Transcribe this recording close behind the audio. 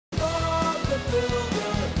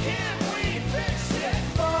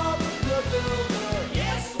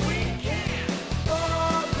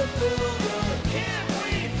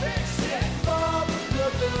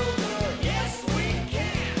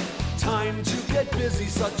get busy,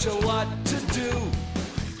 such a lot to do.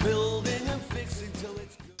 Building and fixing till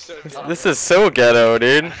it's good. This is so ghetto,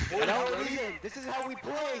 dude. This is how we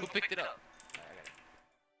play. Who picked it up?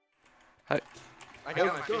 I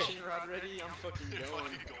got my fishing rod ready. I'm fucking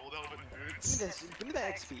going. Give me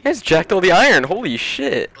that XP. It's jacked all the iron. Holy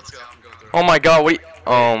shit. Let's go. I'm going through. Oh my god, wait.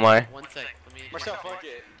 Oh my. 1 sec. Let me. Marcel, fuck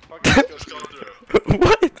it. Fuck it. Let's go through.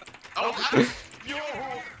 What? Oh, yo,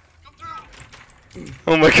 come through.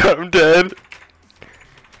 Oh my god, I'm dead.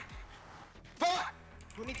 Fuck!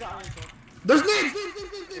 Who needs iron sword? There's nades!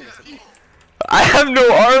 I have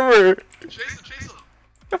no armor. Chase him, chase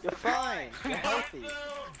him. You're fine. You're healthy.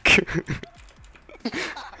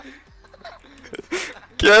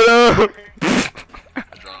 Get him.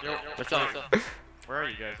 Yo, what's up? Where are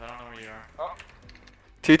you guys? I don't know where you are. Oh.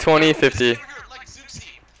 220, 50. Like Zoopsy.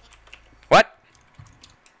 What?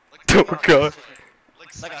 Like Oh god.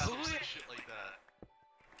 Like Zoopsy shit like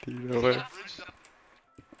that. Do you know what? This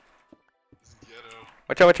is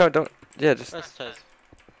ghetto. Watch out, don't. Yeah, just. Let's test.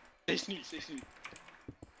 Stay sneak, stay sneak.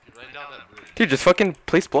 You're right down that bridge. Dude, just fucking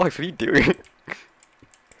place blocks. What are you doing?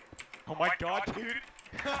 Oh my god, dude!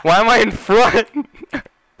 Why am I in front?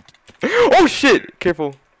 Oh shit!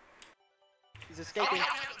 Careful. He's escaping. I'm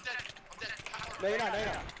dead. I'm dead. No, you're not. No, you're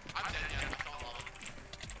not. I'm dead,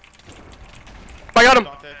 yeah. I got him.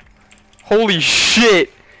 Not dead. Holy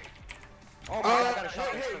shit! Oh my god, I got a shot.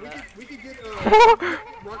 Hey, we could get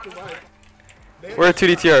Mark the Light. We're at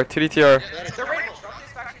 2DTR. 2DTR. They're ready. Drop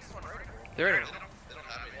these back to this one, right? They're in. They don't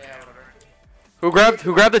have it. Yeah, whatever.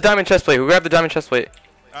 Who grabbed the diamond chest plate? Who grabbed the diamond chest plate?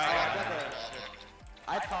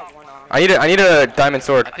 I caught one on me. I need a diamond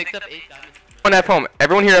sword. I picked up 8 diamonds. One F home.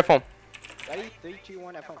 Everyone here F home. Ready? 3, 2,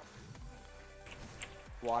 1, F home.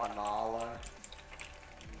 Guatemala.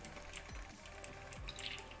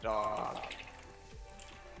 Dog.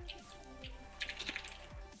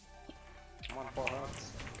 I'm on 4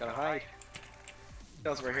 rounds. Gotta hide.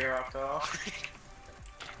 Because we're here after all.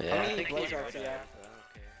 Yeah, How I many think blaze we arcs do you have?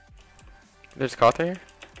 There's Kata here?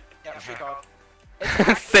 Yeah, free call.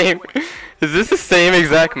 Same. Is this the same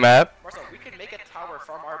exact map? Marcel, we can make a tower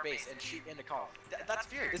from our base and shoot into call. That's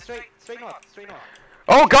fierce. It's straight north, straight north.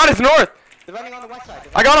 Oh god, it's north! They're running on the west side.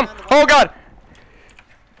 I got him! Oh god!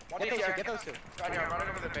 One Get those DTR, two, get those two. Right here, I'm running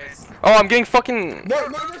over the base. Oh, I'm getting fucking. No,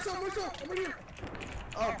 I'm right here.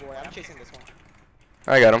 Oh boy, I'm chasing this one.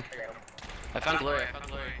 I got him. I found Glory. I found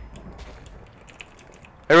Glory.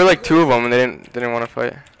 There were like 2 of them and they didn't want to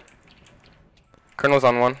fight. Colonel's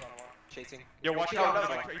on one. Chasing. Yo, watch No, out! no,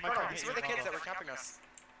 You no, might try these to were hit the me. kids that were capping us.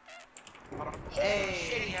 Hey.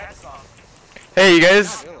 Shit, he had some. Hey, you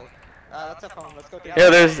guys. Not really. Let's have fun. Let's go through.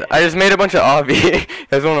 Yeah, I just made a bunch of obby. You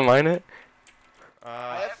guys want to mine it?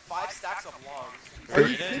 I have 5 stacks of logs. Are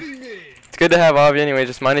you kidding me? It's good to have obby anyway.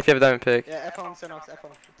 Just mine if you have a diamond pick. Yeah, F home, Synox, F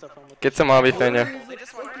home. What's up, home? Get some obby, Fenya. They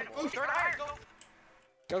just went iron. Third iron, go.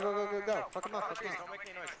 Go. Fuck him up, fuck him Please, up. don't make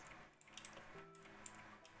any noise.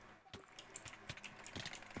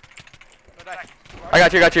 No die. I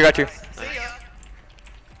got you. See ya.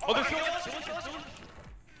 Oh, there's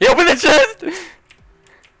You open the chest!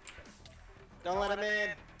 Don't let him in.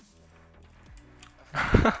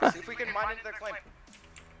 See if we can mine into their claim.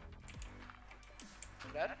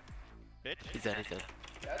 I'm dead? bitch. He's dead.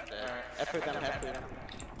 Dead? F for them, F for them.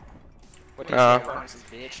 What do No. you say,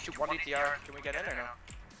 bro? Bitch, 1 DTR. Can we get in or no?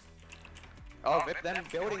 Oh, Vip, them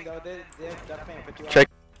building though, they're definitely put you on. Check.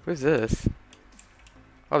 Who's this?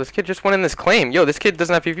 Oh, this kid just went in this claim. Yo, this kid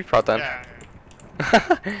doesn't have PvP prot then.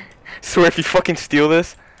 Yeah. Swear if you fucking steal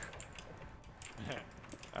this.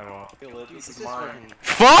 I won't. This is mine.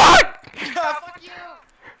 Fuck! Fuck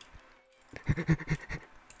you!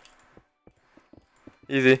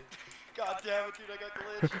 Easy. God damn it, dude, I got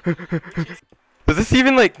glitched. Does this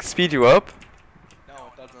even like speed you up? No,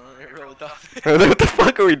 it doesn't. It really doesn't. What the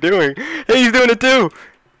fuck are we doing? Hey, he's doing it too!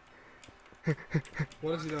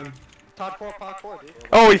 What has he done? Pod 4, dude.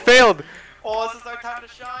 Oh, he failed! Oh, this is our time to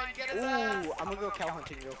shine. Get his ass. Ooh, I'm gonna go cow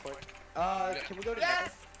hunting real quick. Can we go to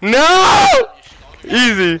Yes! No!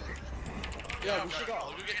 Easy. Yeah, we should go.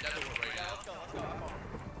 I'll go get Netherwood right now. Let's go, let's go.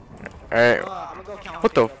 Alright. I'm gonna go cow hunting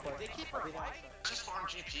What the real f- quick. They keep I'll be reviving. nice. Just farm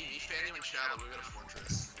GP. Me, Fanny, and Shadow. We got a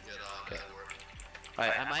fortress to get Netherwood.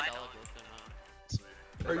 Alright, I mined all of those.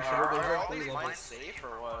 Sweet. Are you sure? Are They're all fully these leveled. mines safe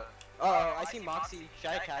or what? Oh, I see Moxie.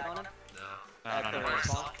 Should I tag on him? No. No.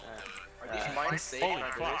 Are these mines safe? Holy in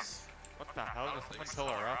our fuck. base? What the hell? Does someone kill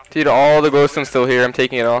her up? Dude, all the glowstone's still here. I'm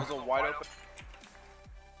taking it all. There's a wide open.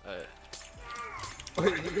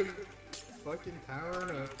 Wait, you're gonna fucking power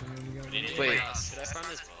it up, man. You gotta... Wait, should I farm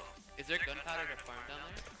this? Is there gunpowder to farm down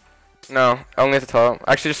there? No, only at the top.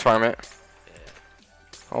 Actually, just farm it. Yeah.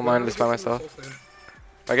 I'll mine this by myself.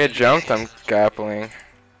 I get jumped, I'm grappling.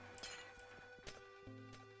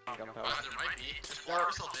 There might be. Just water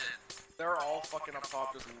yourself in. They're all fucking up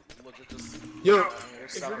top, just legit just. Yo,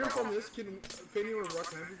 if you're gonna film this, can Fanny or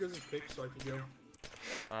Rock have you guys' pick so I can go?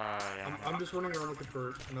 Yeah. I'm just running around looking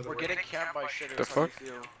for another We're way. getting camped by shit. The fuck?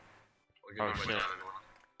 Oh shit.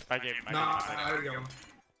 I gave him. Nah, I already got one.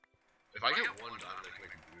 If I get one done, they can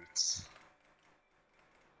make boots.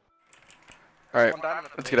 Alright,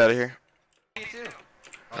 let's get out of here. Me too.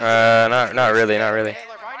 Not really, not really. Hey,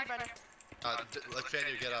 look, behind you. Like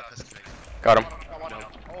Fanny, get Pesky Peng. Got him.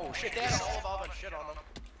 Oh shit, they had all of Alban shit on them.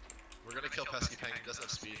 We're gonna kill Pesky Peng, he doesn't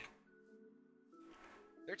have speed.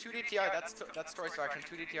 They're 2 DTI, that's Troy's faction,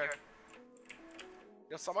 2 DTI.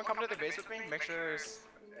 Yo, someone come to the base with me, make sure see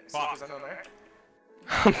if there's anyone there.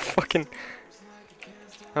 I'm fucking...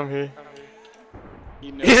 I'm here.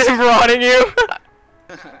 You know, He's prodding you!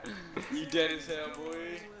 you dead as hell,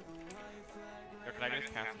 boy. Yo, can I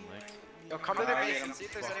just cast some legs? Yo, come to the base and see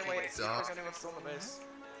if there's anyone still in the base.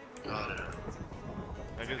 Got it.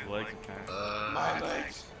 I guess legs and cast. My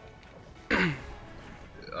legs. I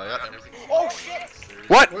got everything. Oh shit!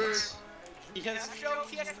 What? Where? He has. Show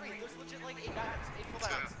TS3, there's legit like 8 diamonds, 8 full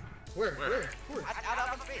diamonds. Where? At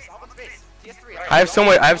Alban's base, TS3. I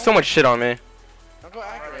have so much shit on me. Don't go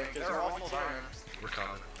accurate, because They're they're all all full turn. diamonds. We're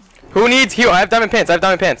coming. Who needs heal? I have diamond pants, I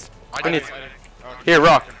Who needs? Oh, Here,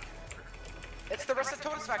 rock. It's the rest of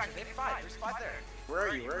Toad's faction, they have 5, there's 5 there. Where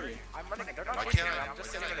are you? Where are you? I'm running it, they're not Why chasing can't me, I- I'm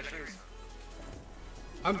just sitting in the trees.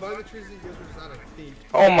 I'm by the trees that you guys were just at, I think.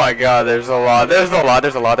 Oh my god, there's a lot. There's a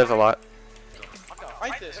lot.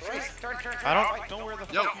 Fight this, right? Turn. I don't wear the.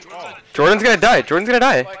 Yo, Oh. Jordan's gonna die.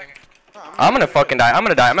 I'm gonna fucking die.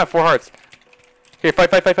 I'm at 4 hearts. Here,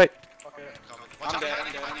 fight. Okay. Watch out.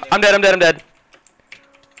 I'm dead. I'm dead.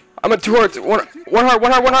 I'm at 2 hearts. One heart.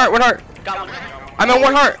 I'm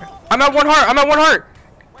at 1 heart.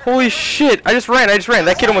 Holy shit! I just ran.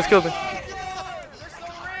 That kid almost killed me.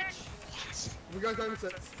 We got diamond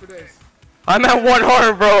sets for days. I'm at 1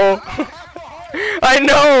 heart, bro. I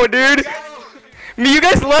know, dude. You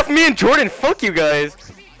guys left me and Jordan. Fuck you guys.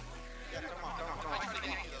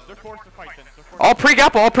 They're forced to fight then. They're forced I'll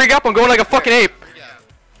pre-gap. I'm going like a fucking ape.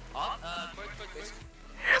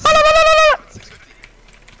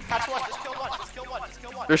 Catch one, just kill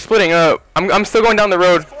one. They're splitting up. I'm still going down the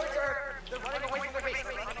road. They're running away from their base,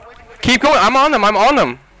 Keep going. I'm on them.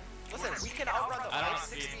 Listen, we can outrun them, I have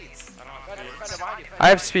 6 speeds. I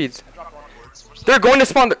have speeds. They're going to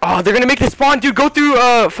spawn. Oh, they're gonna make this spawn, dude. Go through.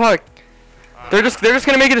 Fuck. They're just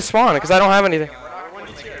gonna make it a spawn because I don't have anything.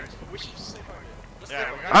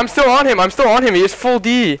 I'm still on him. He is full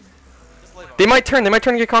D. They might turn and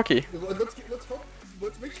get cocky. Let's hope.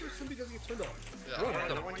 Let's make sure somebody doesn't get turned off.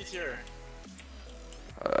 They're 1D tier.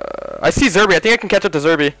 I see Zerby. I think I can catch up to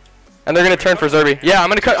Zerby, and they're gonna turn for Zerby. Yeah, I'm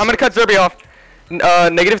gonna cut Zerby off.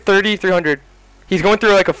 Negative 30, 300. He's going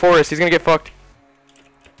through like a forest. He's gonna get fucked.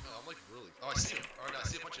 Oh, I'm like really. Oh, I see him. Alright, I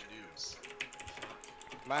see a bunch of noobs.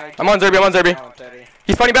 I'm on Zerby.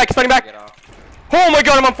 He's fighting back. Oh my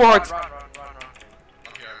god, I'm on 4 hearts. Run.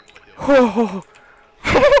 I'm here,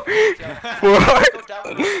 I'm like, yo. 4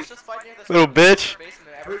 hearts. Little bitch.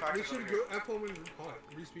 We should go F home and pot.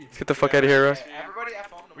 Respeed. Let's get the fuck out of here, bro. Everybody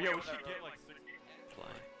F home. Yo, we should get like 6.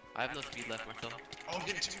 I have no speed left, Marcel. Oh, I'm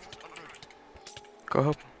getting 2 on road. Go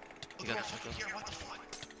help. You got this, Here, what the fuck?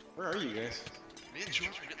 Where are you guys? Me and George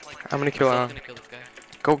are getting like. I'm gonna kill I'm him. gonna kill this guy.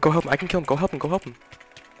 Go help him. I can kill him. Go help him.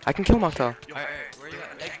 I can kill him, Octal. Alright, where are you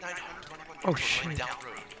at? Egg 921. Oh, shit. Down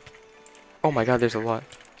road. Oh my god, there's a lot.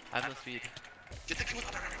 I have no speed. Get the kill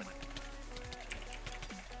with that.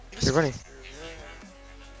 You're running.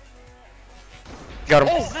 Got him.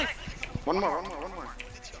 Oh, nice! One more.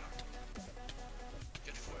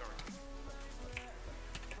 Get 4.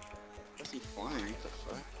 What's he flying? What the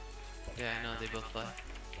fuck? Yeah, I know, they both fly.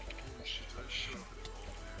 Holy shit, I just showed up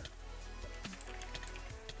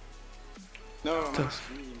No, I'm on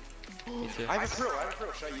screen. Me too. I have a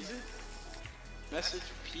pro. Should I use it? Message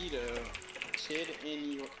Pedo. Kid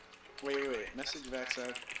in your. Wait. Message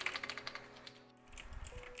Vaxav.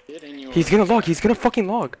 Kid in your. He's gonna log. He's gonna fucking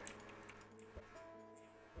log.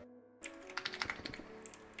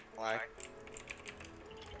 Why?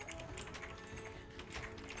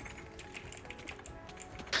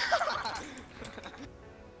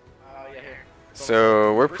 Yeah, here.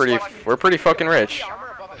 So we're pretty fucking rich. The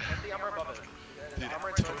armor above it. Dude, The armor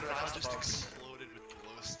in Total front of the House just above. exploded with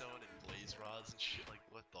glowstone and blaze rods and shit. Like,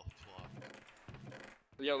 what the fuck?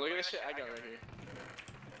 Yo, look at this shit I got right here.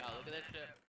 Oh, look at that shit.